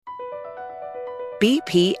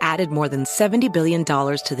BP added more than $70 billion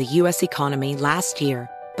to the U.S. economy last year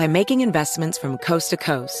by making investments from coast to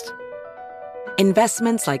coast.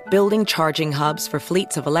 Investments like building charging hubs for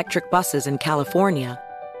fleets of electric buses in California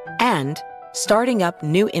and starting up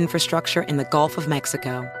new infrastructure in the Gulf of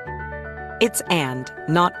Mexico. It's and,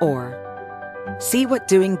 not or. See what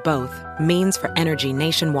doing both means for energy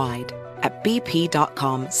nationwide at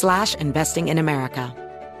bp.com/investing in America.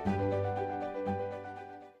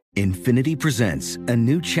 Infiniti presents a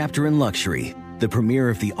new chapter in luxury, the premiere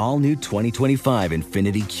of the all-new 2025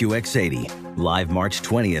 Infiniti QX80, live March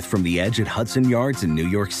 20th from the Edge at Hudson Yards in New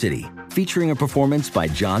York City, featuring a performance by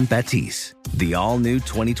John Batiste. The all-new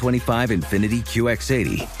 2025 Infiniti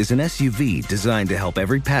QX80 is an SUV designed to help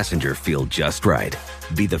every passenger feel just right.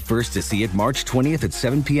 Be the first to see it March 20th at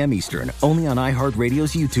 7 p.m. Eastern, only on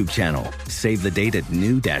iHeartRadio's YouTube channel. Save the date at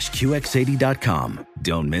new-QX80.com.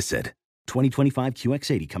 Don't miss it. 2025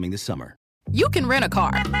 QX80 coming this summer. You can rent a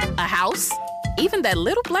car, a house, even that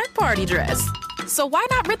little black party dress. So why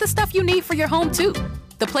not rent the stuff you need for your home, too?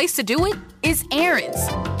 The place to do it is Aaron's.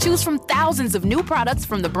 Choose from thousands of new products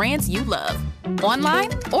from the brands you love,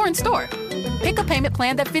 online or in store. Pick a payment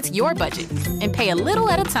plan that fits your budget and pay a little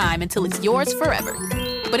at a time until it's yours forever.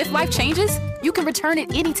 But if life changes, you can return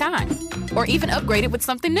it anytime or even upgrade it with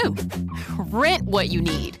something new. Rent what you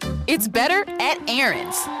need. It's better at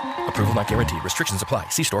Aaron's. Approval not guaranteed. Restrictions apply.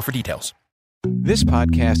 See store for details. This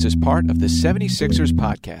podcast is part of the 76ers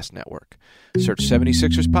Podcast Network. Search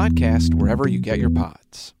 76ers Podcast wherever you get your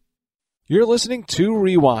pods. You're listening to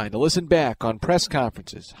Rewind, to listen back on press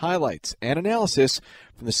conferences, highlights, and analysis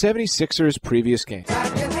from the 76ers' previous game.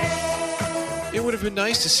 It would have been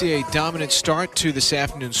nice to see a dominant start to this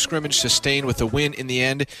afternoon's scrimmage sustained with a win in the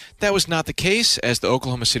end. That was not the case as the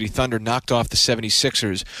Oklahoma City Thunder knocked off the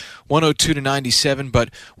 76ers 102-97, but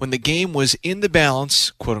when the game was in the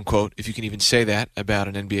balance, quote-unquote, if you can even say that about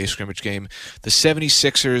an NBA scrimmage game, the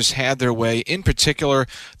 76ers had their way. In particular,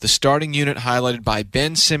 the starting unit highlighted by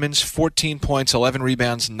Ben Simmons, 14 points, 11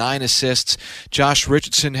 rebounds, 9 assists. Josh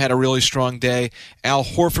Richardson had a really strong day. Al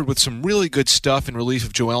Horford with some really good stuff in relief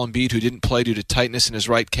of Joel Embiid, who didn't play due to tightness in his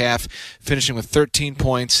right calf, finishing with 13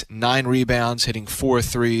 points, 9 rebounds, hitting 4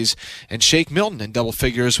 threes. And Shake Milton in double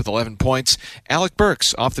figures with 11 points. Alec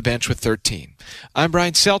Burks off the bench with 13. I'm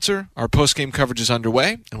Brian Seltzer. Our post-game coverage is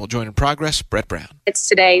underway, and we'll join in progress Brett Brown. It's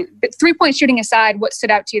today. But 3-point shooting aside, what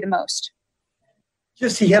stood out to you the most?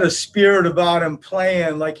 Just he had a spirit about him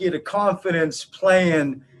playing, like he had a confidence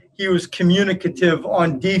playing. He was communicative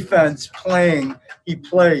on defense playing. He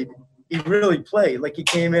played. He really played. Like he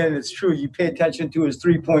came in, it's true, you pay attention to his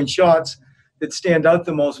 3-point shots that stand out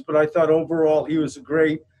the most, but I thought overall he was a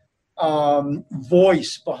great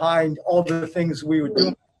voice behind all the things we were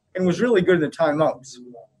doing and was really good in the timeouts.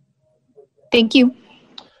 Thank you.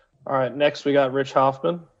 All right, next we got Rich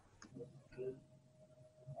Hoffman.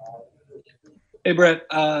 Hey, Brett.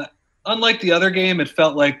 Unlike the other game, it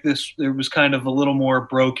felt like there was kind of a little more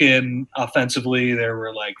broken offensively. There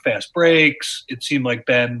were like fast breaks. It seemed like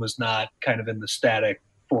Ben was not kind of in the static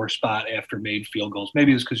 4 spot after made field goals.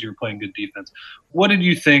 Maybe it's because you were playing good defense. What did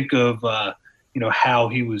you think of how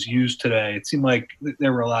he was used today? It seemed like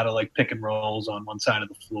there were a lot of like pick and rolls on one side of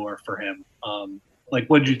the floor for him. What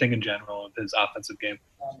did you think in general of his offensive game?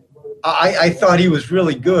 I thought he was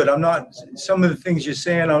really good. Some of the things you're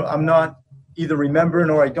saying, I'm not either remembering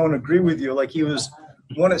or I don't agree with you. Like he was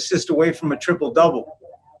 1 assist away from a triple-double.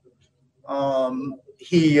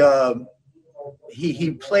 He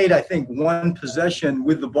played, I think, 1 possession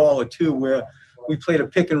with the ball or 2 where we played a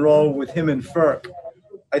pick and roll with him and Ferk.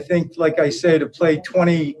 I think, like I say, to play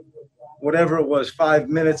 20, whatever it was, 5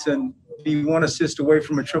 minutes and be 1 assist away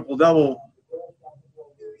from a triple-double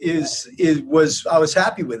I was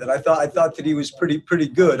happy with it. I thought that he was pretty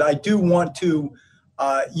good. I do want to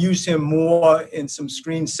use him more in some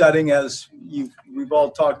screen setting, as we've all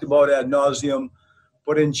talked about ad nauseum.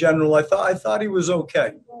 But in general, I thought he was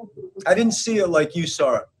okay. I didn't see it like you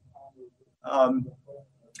saw it. I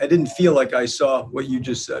didn't feel like I saw what you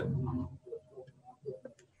just said.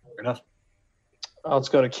 Fair enough. Let's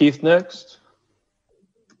go to Keith next.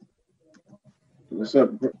 What's up,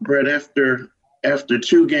 Brett? After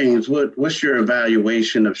 2 games, what's your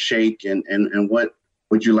evaluation of Shake and what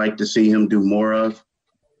would you like to see him do more of?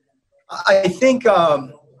 I think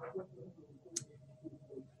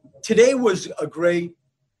today was a great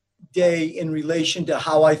day in relation to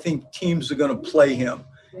how I think teams are going to play him.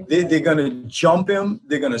 They're going to jump him.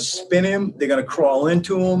 They're going to spin him. They're going to crawl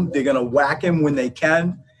into him. They're going to whack him when they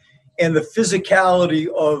can. And the physicality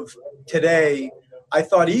of today, I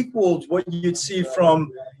thought, equaled what you'd see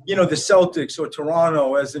from, the Celtics or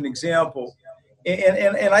Toronto as an example.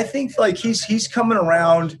 And I think like he's coming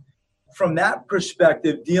around from that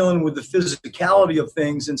perspective, dealing with the physicality of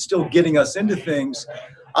things and still getting us into things.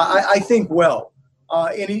 I think well,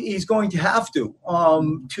 and he's going to have to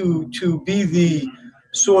be the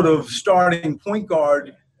sort of starting point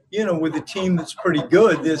guard, with a team that's pretty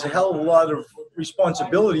good. There's a hell of a lot of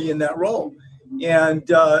responsibility in that role. And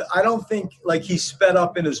I don't think like he's sped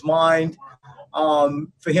up in his mind.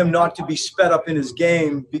 For him not to be sped up in his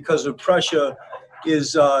game because of pressure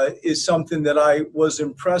is something that I was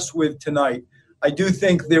impressed with tonight. I do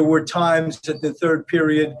think there were times at the third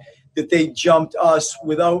period that they jumped us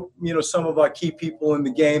without, some of our key people in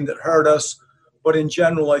the game that hurt us. But in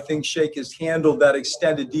general, I think Shake has handled that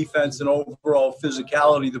extended defense and overall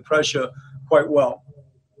physicality, the pressure, quite well.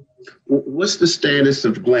 What's the status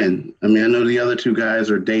of Glenn? I mean, I know the other two guys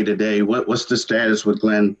are day-to-day. What's the status with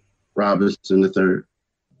Glenn Robinson III?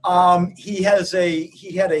 He had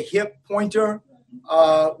a hip pointer.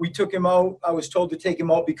 We took him out. I was told to take him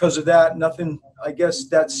out because of that. Nothing, I guess,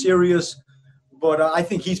 that serious. But I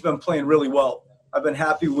think he's been playing really well. I've been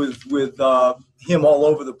happy with him all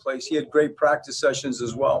over the place. He had great practice sessions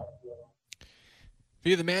as well.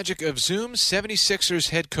 Via the magic of Zoom, 76ers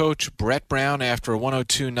head coach Brett Brown after a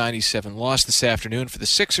 102-97 loss this afternoon for the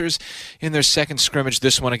Sixers in their second scrimmage,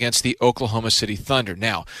 this one against the Oklahoma City Thunder.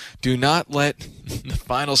 Now, do not let the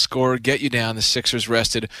final score get you down. The Sixers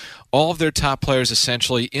rested all of their top players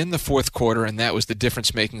essentially in the fourth quarter, and that was the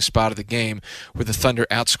difference-making spot of the game where the Thunder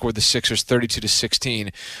outscored the Sixers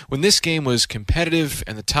 32-16. When this game was competitive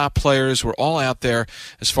and the top players were all out there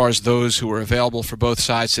as far as those who were available for both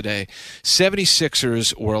sides today, 76ers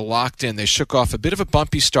were locked in. They shook off a bit of a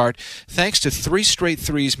bumpy start thanks to 3 straight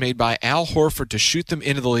threes made by Al Horford to shoot them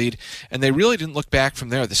into the lead, and they really didn't look back from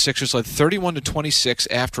there. The Sixers led 31-26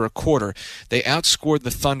 after a quarter. They outscored the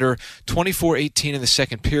Thunder 24-18 in the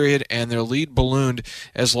second period, and their lead ballooned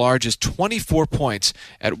as large as 24 points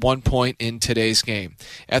at one point in today's game.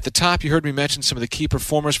 At the top, you heard me mention some of the key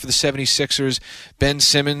performers for the 76ers. Ben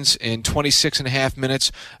Simmons in 26.5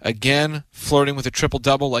 minutes, again flirting with a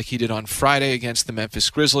triple-double like he did on Friday against the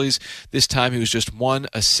Memphis Grizzlies. This time he was just 1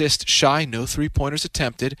 assist shy, no three-pointers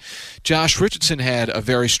attempted. Josh Richardson had a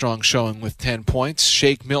very strong showing with 10 points.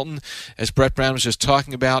 Shake Milton, as Brett Brown was just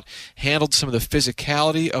talking about, handled some of the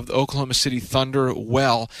physicality of the Oklahoma City Thunder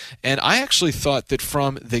well. And I actually thought that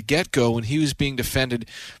from the get-go, when he was being defended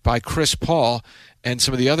by Chris Paul and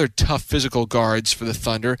some of the other tough physical guards for the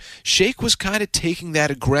Thunder, Shake was kind of taking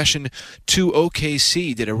that aggression to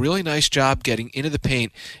OKC, did a really nice job getting into the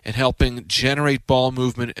paint and helping generate ball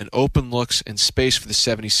movement and open looks and space for the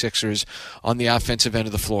 76ers on the offensive end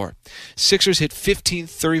of the floor. Sixers hit 15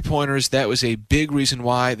 30-pointers. That was a big reason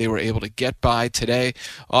why they were able to get by today.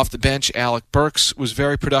 Off the bench, Alec Burks was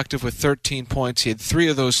very productive with 13 points. He had 3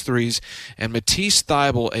 of those threes. And Matisse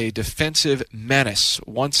Thybulle, a defensive menace,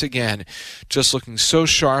 once again, just looking so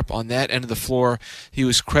sharp on that end of the floor. He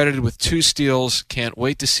was credited with 2 steals. Can't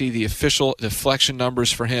wait to see the official deflection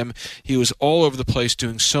numbers for him. He was all over the place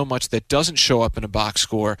doing so much that doesn't show up in a box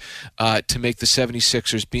score to make the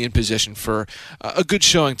 76ers be in position for a good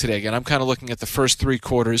showing today. Again, I'm kind of looking at the first 3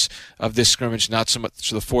 quarters of this scrimmage, not so much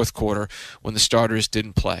the fourth quarter when the starters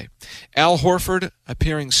didn't play. Al Horford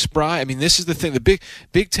appearing spry. I mean, this is the thing. The big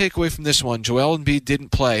takeaway from this one, Joel Embiid didn't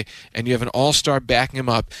play, and you have an all-star backing him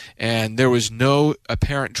up, and there was no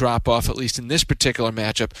apparent drop-off, at least in this particular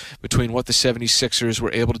matchup, between what the 76ers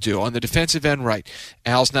were able to do. On the defensive end, right,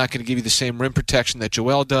 Al's not going to give you the same rim protection that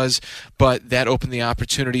Joel does, but that opened the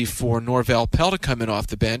opportunity for Norvel Pelle to come in off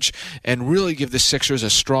the bench and really give the Sixers a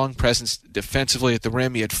strong presence defensively at the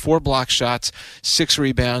rim. He had 4 block shots, 6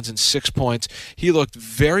 rebounds, and 6 points. He looked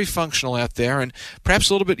very functional out there and perhaps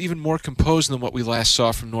a little bit even more composed than what we last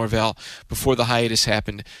saw from Norvel before the hiatus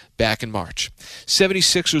happened back in March.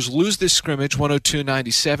 76ers lose this scrimmage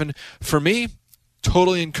 102-97. For me,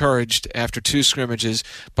 totally encouraged after 2 scrimmages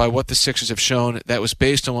by what the Sixers have shown. That was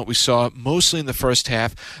based on what we saw mostly in the first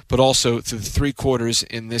half, but also through the 3 quarters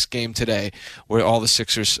in this game today, where all the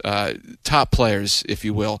Sixers' top players, if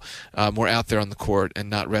you will, were out there on the court and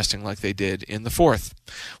not resting like they did in the fourth.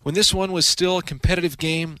 When this one was still a competitive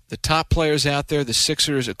game, the top players out there, the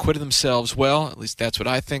Sixers acquitted themselves well. At least that's what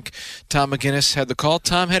I think. Tom McGinnis had the call.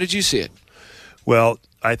 Tom, how did you see it? Well,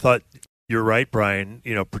 I thought you're right, Brian.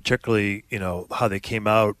 Particularly, how they came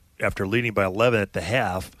out after leading by 11 at the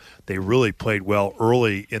half. They really played well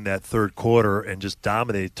early in that third quarter and just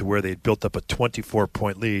dominated to where they'd built up a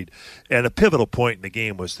 24-point lead. And a pivotal point in the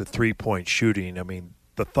game was the 3-point shooting. I mean,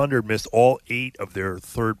 the Thunder missed all 8 of their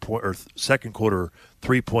second quarter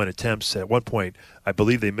three-point attempts. At one point, I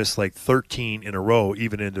believe they missed like 13 in a row,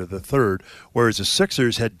 even into the third, whereas the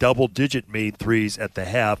Sixers had double-digit made threes at the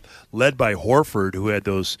half, led by Horford, who had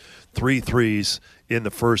those 3 threes in the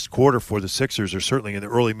first quarter for the Sixers, or certainly in the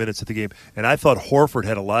early minutes of the game. And I thought Horford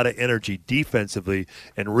had a lot of energy defensively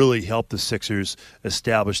and really helped the Sixers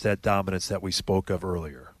establish that dominance that we spoke of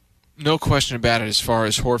earlier. No question about it as far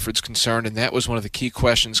as Horford's concerned, and that was one of the key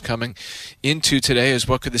questions coming into today is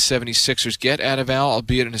what could the 76ers get out of Al,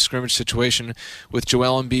 albeit in a scrimmage situation with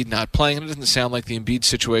Joel Embiid not playing. And it doesn't sound like the Embiid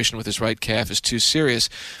situation with his right calf is too serious,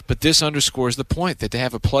 but this underscores the point that to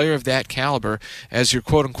have a player of that caliber as your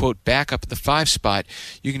quote-unquote backup at the 5 spot,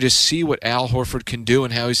 you can just see what Al Horford can do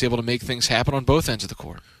and how he's able to make things happen on both ends of the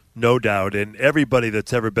court. No doubt, and everybody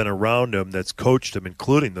that's ever been around him, that's coached him,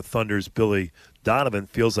 including the Thunder's Billy Donovan,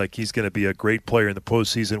 feels like he's going to be a great player in the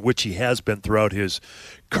postseason, which he has been throughout his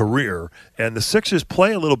career. And the Sixers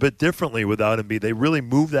play a little bit differently without him. They really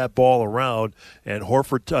move that ball around, and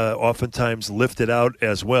Horford oftentimes lifted out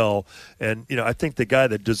as well. And, I think the guy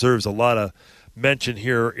that deserves a lot of mention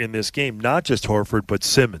here in this game, not just Horford, but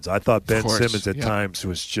Simmons. I thought Ben Simmons at times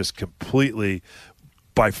was just completely,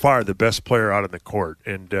 by far, the best player out on the court.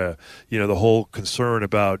 And, the whole concern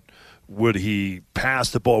about would he pass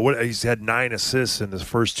the ball? He's had 9 assists in the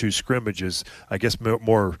first 2 scrimmages. I guess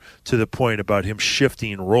more to the point about him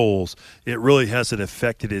shifting roles. It really hasn't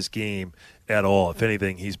affected his game at all. If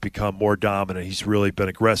anything, he's become more dominant. He's really been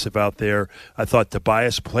aggressive out there. I thought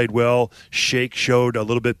Tobias played well. Shake showed a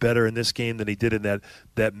little bit better in this game than he did in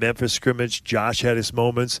that Memphis scrimmage. Josh had his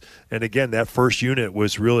moments. And again, that first unit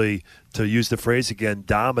was really, to use the phrase again,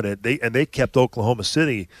 dominant. They kept Oklahoma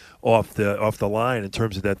City off the line in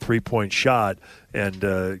terms of that 3-point shot.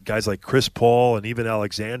 And guys like Chris Paul and even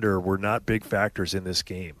Alexander were not big factors in this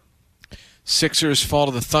game. Sixers fall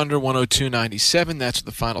to the Thunder 102-97. That's what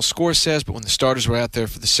the final score says. But when the starters were out there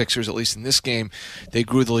for the Sixers, at least in this game, they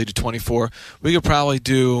grew the lead to 24. We could probably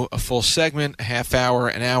do a full segment, a half hour,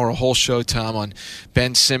 an hour, a whole show, Tom, on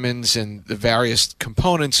Ben Simmons and the various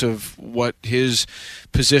components of what his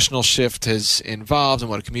positional shift has involved and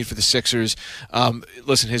what it can mean for the Sixers.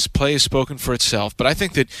 Listen, his play has spoken for itself. But I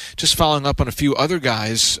think that just following up on a few other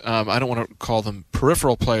guys, I don't want to call them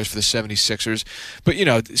peripheral players for the 76ers, but,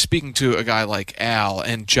 speaking to a guy like Al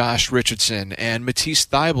and Josh Richardson and Matisse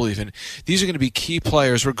Thybulle even, these are going to be key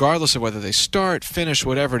players regardless of whether they start, finish,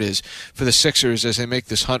 whatever it is for the Sixers as they make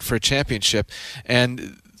this hunt for a championship.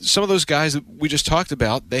 And some of those guys that we just talked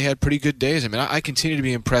about, they had pretty good days. I mean, I continue to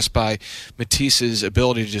be impressed by Matisse's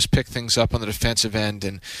ability to just pick things up on the defensive end,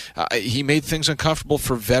 and he made things uncomfortable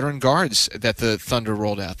for veteran guards that the Thunder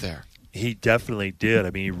rolled out there. He definitely did. I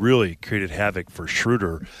mean, he really created havoc for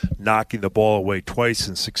Schroeder, knocking the ball away twice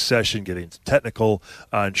in succession, getting technical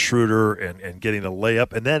on Schroeder and getting the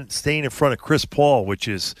layup, and then staying in front of Chris Paul, which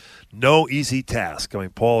is no easy task. I mean,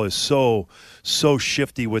 Paul is so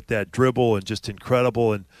shifty with that dribble and just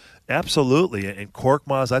incredible. And absolutely. And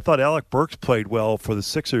Korkmaz, I thought Alec Burks played well for the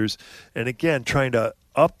Sixers. And again, trying to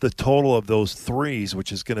up the total of those threes,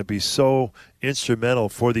 which is going to be so instrumental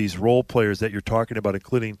for these role players that you're talking about,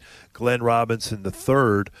 including Glenn Robinson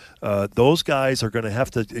III. Those guys are going to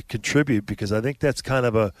have to contribute, because I think that's kind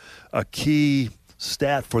of a key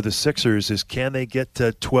stat for the Sixers is, can they get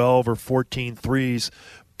to 12 or 14 threes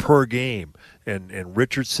per game? And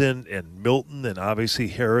Richardson and Milton and obviously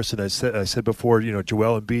Harris, and I said before,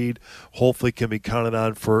 Joel Embiid hopefully can be counted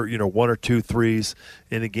on for 1 or 2 threes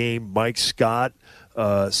in a game. Mike Scott.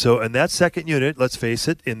 And that second unit, let's face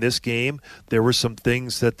it, in this game, there were some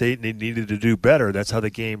things that they needed to do better. That's how the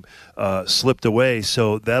game slipped away.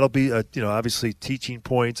 So that'll be, obviously teaching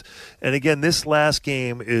points. And again, this last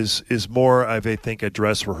game is more, I think, a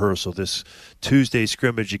dress rehearsal. This Tuesday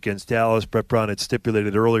scrimmage against Dallas, Brett Brown had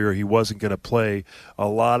stipulated earlier he wasn't going to play a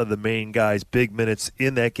lot of the main guys big minutes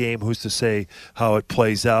in that game. Who's to say how it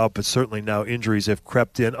plays out? But certainly now injuries have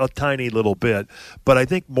crept in a tiny little bit. But I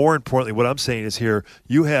think more importantly, what I'm saying is here,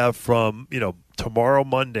 you have from, tomorrow,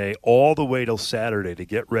 Monday, all the way till Saturday to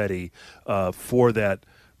get ready for that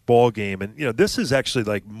ball game. And, this is actually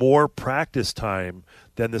like more practice time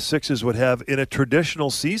than the Sixers would have in a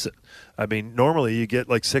traditional season. I mean, normally you get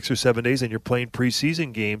like 6 or 7 days and you're playing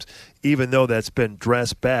preseason games, even though that's been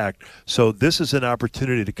dressed back. So this is an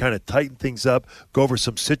opportunity to kind of tighten things up, go over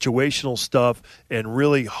some situational stuff, and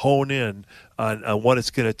really hone in on what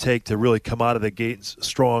it's going to take to really come out of the gates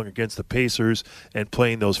strong against the Pacers and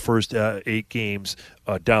playing those first 8 games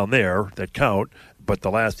down there that count, but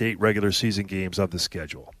the last 8 regular season games of the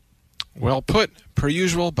schedule. Well put, per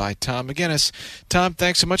usual, by Tom McGinnis. Tom,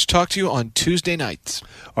 thanks so much. Talk to you on Tuesday nights.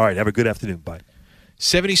 All right, have a good afternoon. Bye.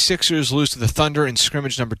 76ers lose to the Thunder in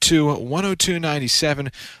scrimmage number 2,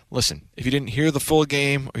 102-97. Listen, if you didn't hear the full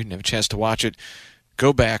game or you didn't have a chance to watch it,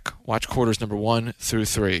 go back, watch quarters number 1 through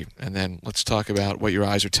 3, and then let's talk about what your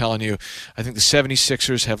eyes are telling you. I think the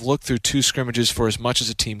 76ers have looked through 2 scrimmages for as much as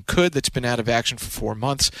a team could that's been out of action for 4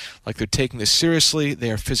 months, like they're taking this seriously, they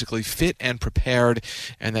are physically fit and prepared,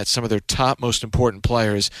 and that some of their top, most important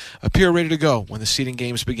players appear ready to go when the seeding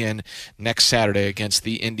games begin next Saturday against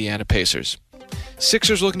the Indiana Pacers.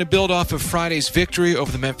 Sixers looking to build off of Friday's victory over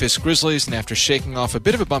the Memphis Grizzlies, and after shaking off a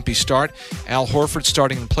bit of a bumpy start, Al Horford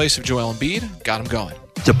starting in place of Joel Embiid got him going.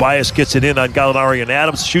 Tobias gets it in on Gallinari and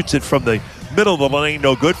Adams, shoots it from the middle of the lane,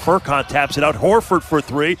 no good. Furkan taps it out. Horford for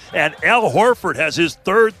 3, and Al Horford has his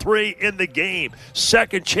 3rd 3 in the game.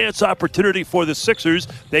 Second chance opportunity for the Sixers.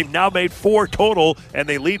 They've now made 4 total, and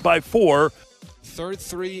they lead by 4. 3rd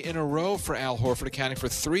 3 in a row for Al Horford, accounting for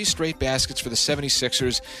 3 straight baskets for the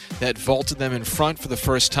 76ers that vaulted them in front for the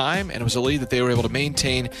first time, and it was a lead that they were able to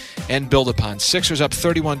maintain and build upon. Sixers up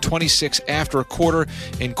 31-26 after a quarter.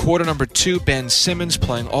 In quarter number 2, Ben Simmons,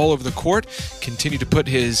 playing all over the court, continued to put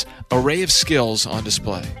his array of skills on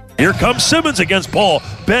display. Here comes Simmons against Paul.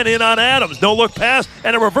 Ben in on Adams. No look pass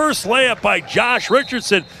and a reverse layup by Josh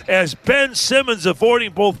Richardson as Ben Simmons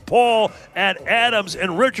avoiding both Paul and Adams,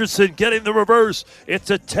 and Richardson getting the reverse.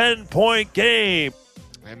 It's a 10-point game.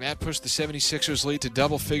 And that pushed the 76ers lead to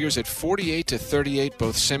double figures at 48-38.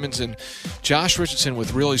 Both Simmons and Josh Richardson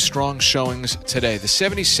with really strong showings today. The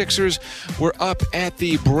 76ers were up at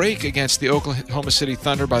the break against the Oklahoma City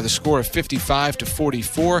Thunder by the score of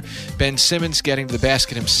 55-44. Ben Simmons getting to the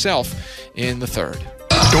basket himself in the 3rd.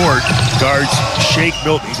 Dort guards Shake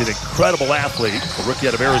Milton. He's an incredible athlete, a rookie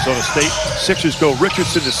out of Arizona State. Sixers go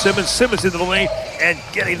Richardson to Simmons. Simmons into the lane, and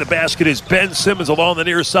getting the basket is Ben Simmons along the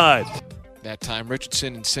near side. That time,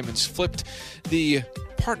 Richardson and Simmons flipped the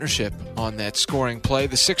partnership on that scoring play.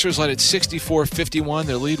 The Sixers led at 64-51.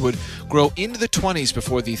 Their lead would grow into the 20s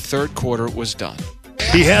before the 3rd quarter was done.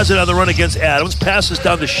 He has it on the run against Adams. Passes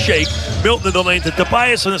down to Shake. Milton in the lane to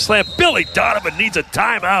Tobias on the slam. Billy Donovan needs a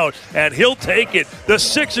timeout, and he'll take it. The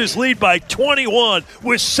Sixers lead by 21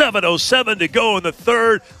 with 7:07 to go in the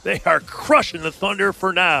 3rd. They are crushing the Thunder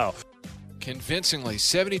for now. Convincingly,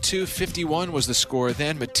 72-51 was the score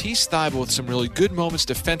then. Matisse Thybulle with some really good moments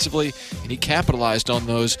defensively, and he capitalized on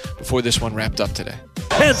those before this one wrapped up today.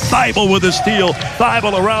 And Thybulle with a steal.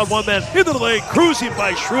 Thybulle around one man into the lane, cruising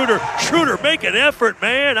by Schroeder. Schroeder, make an effort,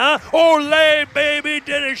 man, huh? Olé, baby,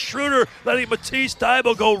 Dennis Schroeder letting Matisse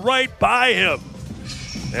Thybulle go right by him.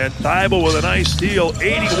 And Thybulle with a nice steal,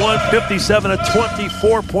 81-57, a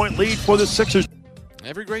 24-point lead for the Sixers.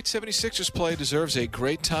 Every great 76ers play deserves a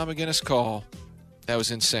great Tom McGinnis call. That was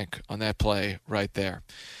in sync on that play right there.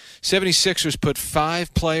 76ers put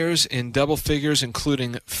 5 players in double figures,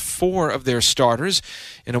 including 4 of their starters,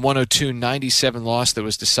 in a 102-97 loss that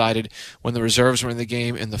was decided when the reserves were in the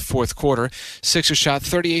game in the 4th quarter. Sixers shot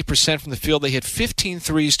 38% from the field. They hit 15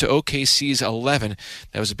 threes to OKC's 11.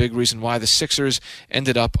 That was a big reason why the Sixers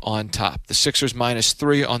ended up on top. The Sixers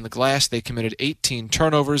 -3 on the glass. They committed 18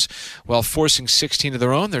 turnovers while forcing 16 of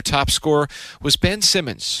their own. Their top scorer was Ben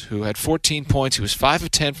Simmons, who had 14 points. He was 5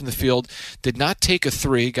 of 10 from the field, did not take a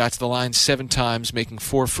three, got to the line 7 times, making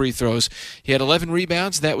 4 free throws. He had 11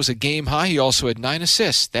 rebounds. That was a game high. He also had 9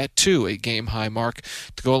 assists. That, too, a game high mark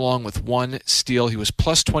to go along with 1 steal. He was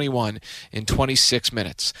plus 21 in 26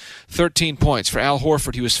 minutes. 13 points for Al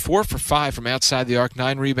Horford. He was 4 for 5 from outside the arc,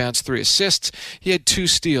 9 rebounds, 3 assists. He had 2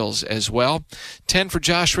 steals as well. 10 for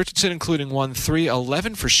Josh Richardson, including 1 3.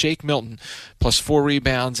 11 for Shake Milton, plus 4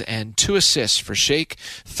 rebounds and 2 assists for Shake.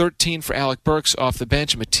 13 for Alec Burks off the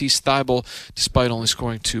bench. Matisse Thybulle, despite only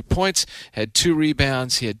scoring 2 points, had 2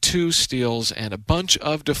 rebounds. He had 2 steals and a bunch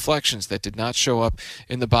of deflections that did not show up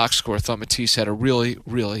in the box score. I thought Matisse had a really,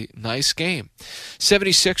 really nice game.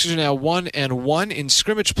 76ers are now 1-1 in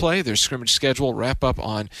scrimmage play. Their scrimmage schedule will wrap up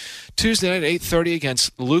on Tuesday night at 8:30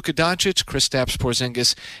 against Luka Doncic, Kristaps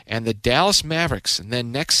Porzingis, and the Dallas Mavericks. And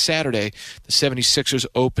then next Saturday, the 76ers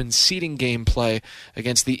open seeding game play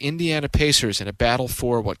against the Indiana Pacers in a battle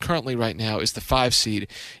for what currently right now is the 5 seed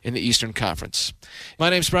in the Eastern Conference. My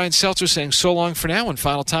name's Brian Seltzer saying so long for now. And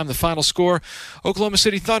final time, the final score, Oklahoma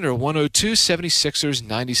City Thunder 102, 76ers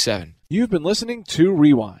 97. You've been listening to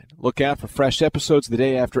Rewind. Look out for fresh episodes the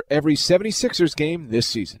day after every 76ers game this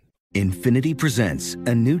season. Infiniti presents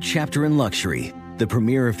a new chapter in luxury, the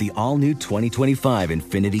premiere of the all-new 2025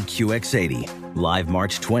 Infiniti QX80, live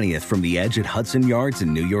March 20th from the Edge at Hudson Yards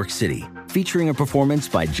in New York City. featuring a performance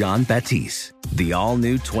by John Batiste. The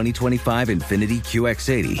all-new 2025 Infiniti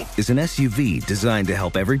QX80 is an SUV designed to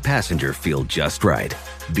help every passenger feel just right.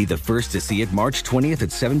 Be the first to see it March 20th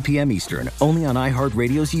at 7 p.m. Eastern, only on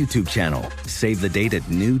iHeartRadio's YouTube channel. Save the date at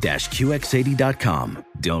new-QX80.com.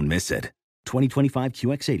 Don't miss it. 2025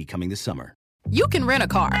 QX80 coming this summer. You can rent a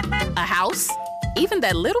car, a house, even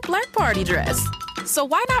that little black party dress. So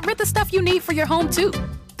why not rent the stuff you need for your home, too?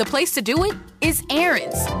 The place to do it is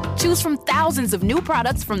Aaron's. Choose from thousands of new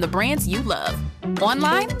products from the brands you love,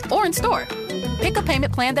 online or in store. Pick a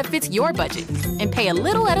payment plan that fits your budget and pay a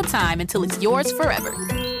little at a time until it's yours forever.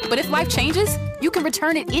 But if life changes, you can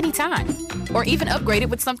return it anytime or even upgrade it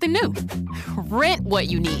with something new. Rent what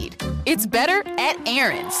you need. It's better at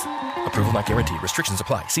Aaron's. Approval not guaranteed. Restrictions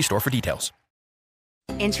apply. See store for details.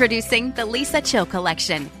 Introducing the Lisa Chill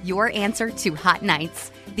Collection, your answer to hot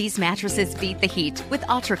nights. These mattresses beat the heat with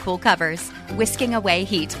ultra-cool covers, whisking away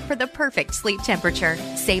heat for the perfect sleep temperature.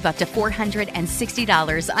 Save up to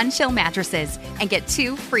 $460 on Chill mattresses and get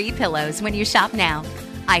 2 free pillows when you shop now.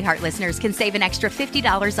 iHeart listeners can save an extra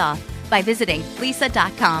 $50 off by visiting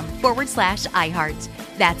lisa.com/iHeart.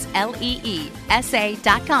 That's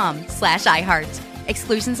LEESA.com/iHeart.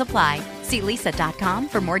 Exclusions apply. See lisa.com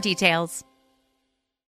for more details.